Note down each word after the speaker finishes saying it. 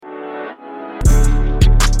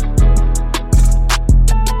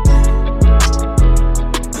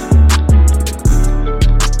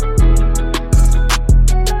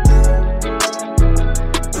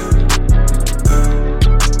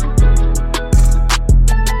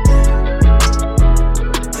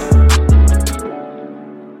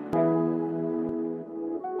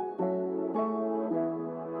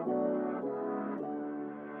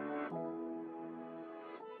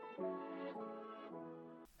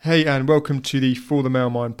Hey, and welcome to the For the Male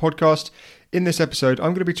Mind podcast. In this episode, I'm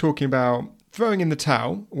going to be talking about throwing in the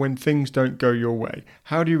towel when things don't go your way.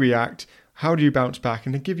 How do you react? How do you bounce back?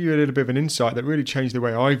 And to give you a little bit of an insight that really changed the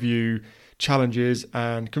way I view challenges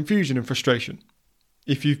and confusion and frustration.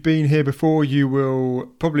 If you've been here before, you will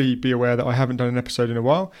probably be aware that I haven't done an episode in a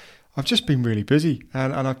while. I've just been really busy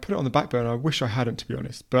and I've put it on the back burner. I wish I hadn't, to be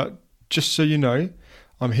honest. But just so you know,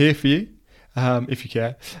 I'm here for you. If you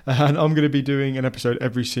care, and I'm going to be doing an episode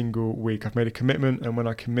every single week. I've made a commitment, and when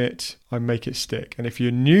I commit, I make it stick. And if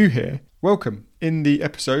you're new here, welcome. In the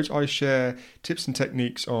episodes, I share tips and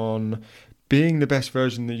techniques on being the best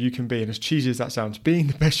version that you can be, and as cheesy as that sounds, being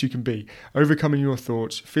the best you can be, overcoming your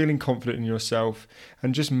thoughts, feeling confident in yourself,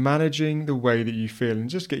 and just managing the way that you feel and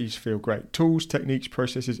just get you to feel great. Tools, techniques,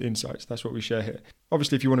 processes, insights. That's what we share here.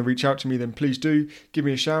 Obviously, if you want to reach out to me, then please do give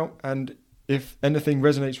me a shout. And if anything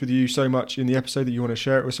resonates with you so much in the episode that you want to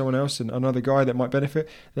share it with someone else and another guy that might benefit,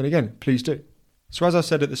 then again, please do. So as I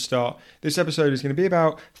said at the start, this episode is going to be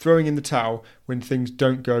about throwing in the towel when things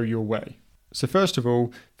don't go your way. So first of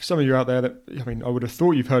all, for some of you out there I would have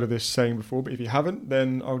thought you've heard of this saying before, but if you haven't,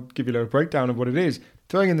 then I'll give you a little breakdown of what it is.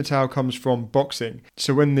 Throwing in the towel comes from boxing.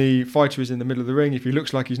 So when the fighter is in the middle of the ring, if he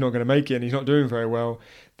looks like he's not going to make it and he's not doing very well,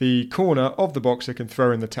 the corner of the boxer can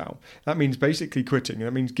throw in the towel. That means basically quitting.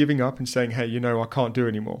 That means giving up and saying, hey, I can't do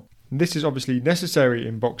anymore. And this is obviously necessary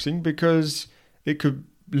in boxing because it could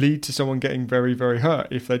lead to someone getting very, very hurt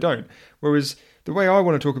if they don't. Whereas the way I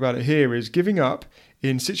want to talk about it here is giving up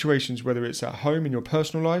in situations, whether it's at home in your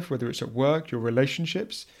personal life, whether it's at work, your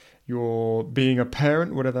relationships, you're being a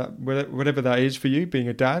parent, whatever that is for you, being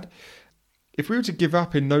a dad. If we were to give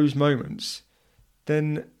up in those moments,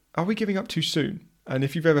 then are we giving up too soon? And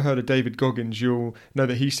if you've ever heard of David Goggins, you'll know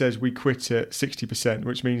that he says we quit at 60%,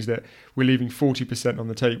 which means that we're leaving 40% on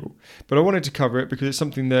the table. But I wanted to cover it because it's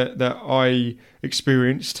something that I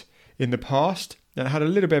experienced in the past and I had a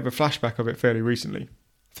little bit of a flashback of it fairly recently.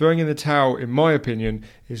 Throwing in the towel, in my opinion,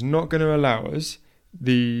 is not going to allow us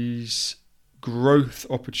these growth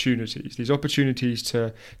opportunities, these opportunities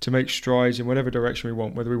to make strides in whatever direction we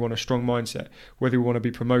want, whether we want a strong mindset, whether we want to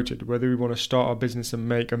be promoted, whether we want to start our business and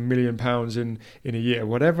make £1 million in a year,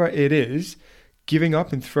 whatever it is, giving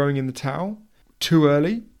up and throwing in the towel too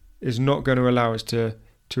early is not going to allow us to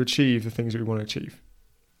achieve the things that we want to achieve.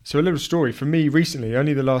 So a little story. For me recently,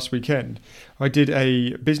 only the last weekend, I did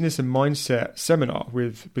a business and mindset seminar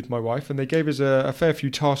with my wife, and they gave us a fair few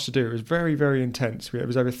tasks to do. It was very, very intense. It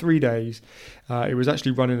was over 3 days. It was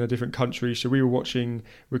actually run in a different country, so we were watching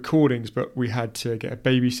recordings, but we had to get a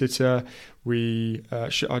babysitter.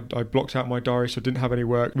 I blocked out my diary, so I didn't have any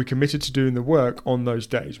work. We committed to doing the work on those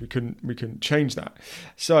days. We couldn't change that.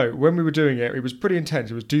 So when we were doing it, it was pretty intense.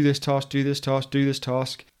 It was do this task, do this task, do this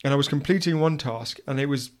task. And I was completing one task, and it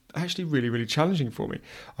was actually really, really challenging for me.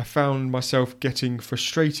 I found myself getting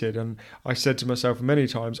frustrated, and I said to myself many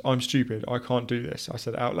times, I'm stupid, I can't do this. I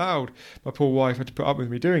said it out loud. My poor wife had to put up with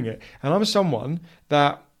me doing it. And I'm someone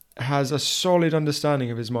that has a solid understanding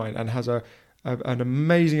of his mind and has an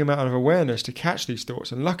amazing amount of awareness to catch these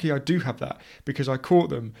thoughts. And luckily I do have that because I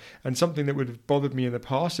caught them, and something that would have bothered me in the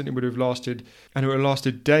past and it would have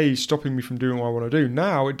lasted days stopping me from doing what I want to do.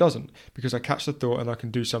 Now it doesn't, because I catch the thought and I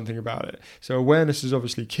can do something about it. So awareness is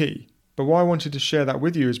obviously key. But why I wanted to share that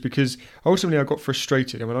with you is because ultimately I got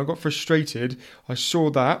frustrated. And when I got frustrated, I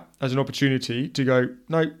saw that as an opportunity to go,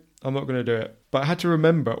 no, I'm not going to do it. But I had to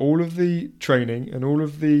remember all of the training and all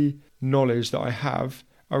of the knowledge that I have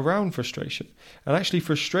around frustration. And actually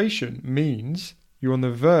frustration means you're on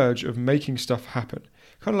the verge of making stuff happen.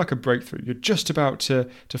 Kind of like a breakthrough. You're just about to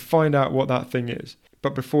find out what that thing is.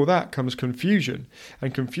 But before that comes confusion.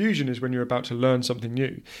 And confusion is when you're about to learn something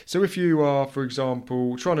new. So if you are, for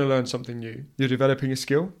example, trying to learn something new, you're developing a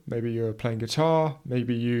skill. Maybe you're playing guitar.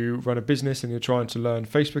 Maybe you run a business and you're trying to learn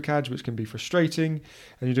Facebook ads, which can be frustrating.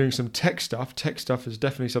 And you're doing some tech stuff. Tech stuff is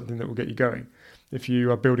definitely something that will get you going. If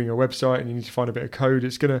you are building a website and you need to find a bit of code,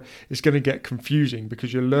 it's gonna get confusing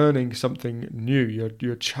because you're learning something new.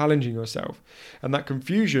 You're challenging yourself, and that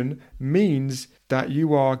confusion means that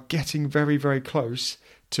you are getting very, very close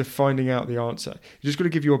to finding out the answer. You just got to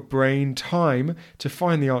give your brain time to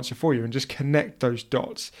find the answer for you and just connect those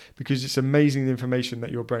dots, because it's amazing the information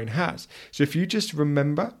that your brain has. So if you just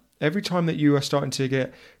remember, every time that you are starting to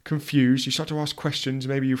get confused, you start to ask questions,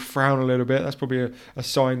 maybe you frown a little bit, that's probably a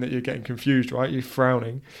sign that you're getting confused, right? You're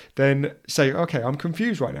frowning. Then say, okay, I'm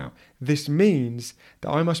confused right now. This means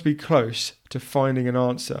that I must be close to finding an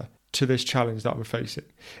answer to this challenge that I'm facing.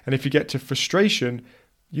 And if you get to frustration,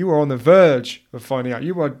 you are on the verge of finding out.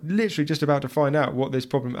 You are literally just about to find out what this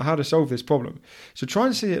problem, how to solve this problem. So try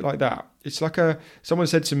and see it like that. It's like someone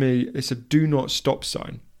said to me, it's a do not stop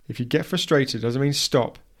sign. If you get frustrated, it doesn't mean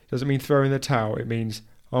stop. It doesn't mean throw in the towel. It means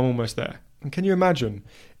I'm almost there. And can you imagine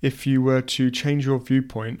if you were to change your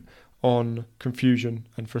viewpoint on confusion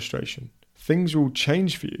and frustration? Things will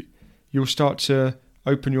change for you. You'll start to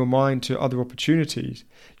open your mind to other opportunities.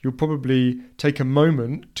 You'll probably take a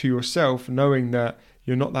moment to yourself knowing that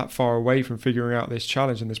you're not that far away from figuring out this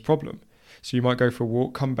challenge and this problem. So you might go for a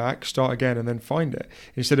walk, come back, start again, and then find it.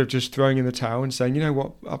 Instead of just throwing in the towel and saying, you know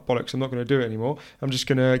what, bollocks, I'm not going to do it anymore. I'm just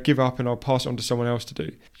going to give up and I'll pass it on to someone else to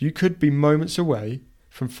do. You could be moments away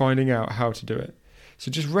from finding out how to do it. So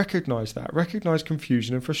just recognize that. Recognize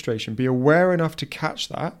confusion and frustration. Be aware enough to catch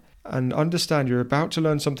that and understand you're about to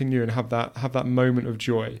learn something new and have that moment of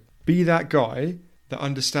joy. Be that guy that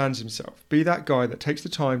understands himself. Be that guy that takes the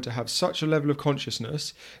time to have such a level of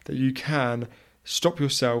consciousness that you can stop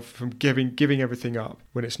yourself from giving everything up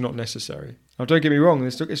when it's not necessary. Now, don't get me wrong,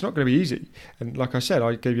 it's not going to be easy. And like I said,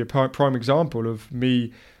 I gave you a prime example of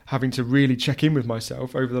me having to really check in with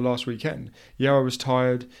myself over the last weekend. Yeah, I was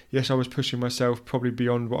tired. Yes, I was pushing myself probably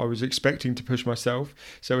beyond what I was expecting to push myself.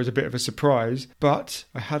 So it was a bit of a surprise. But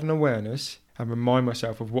I had an awareness and remind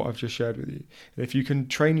myself of what I've just shared with you. And if you can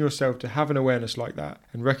train yourself to have an awareness like that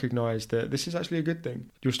and recognize that this is actually a good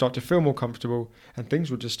thing, you'll start to feel more comfortable and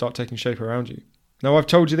things will just start taking shape around you. Now, I've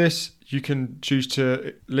told you this, you can choose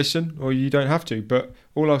to listen or you don't have to, but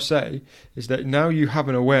all I'll say is that now you have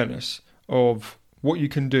an awareness of what you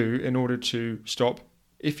can do in order to stop.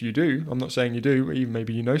 If you do, I'm not saying you do, but even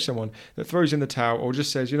maybe you know someone that throws in the towel or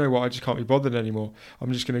just says, you know what, I just can't be bothered anymore.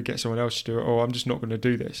 I'm just going to get someone else to do it, or I'm just not going to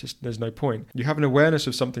do this. There's no point. You have an awareness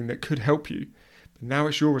of something that could help you. But now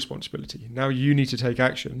it's your responsibility. Now you need to take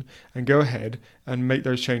action and go ahead and make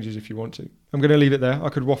those changes if you want to. I'm going to leave it there. I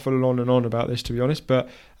could waffle on and on about this, to be honest, but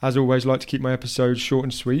as always, I like to keep my episodes short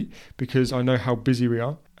and sweet because I know how busy we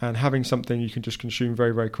are. And having something you can just consume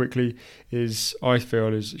very, very quickly I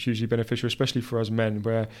feel is hugely beneficial, especially for us men,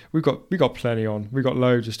 where we've got plenty on. We've got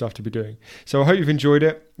loads of stuff to be doing. So I hope you've enjoyed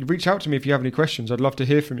it. Reach out to me if you have any questions. I'd love to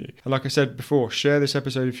hear from you. And like I said before, share this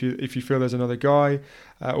episode if you feel there's another guy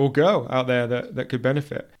or girl out there that could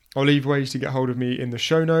benefit. I'll leave ways to get hold of me in the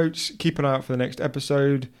show notes. Keep an eye out for the next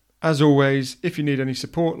episode. As always, if you need any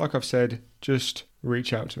support, like I've said, just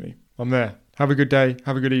reach out to me. I'm there. Have a good day.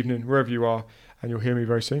 Have a good evening, wherever you are. And you'll hear me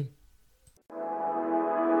very soon.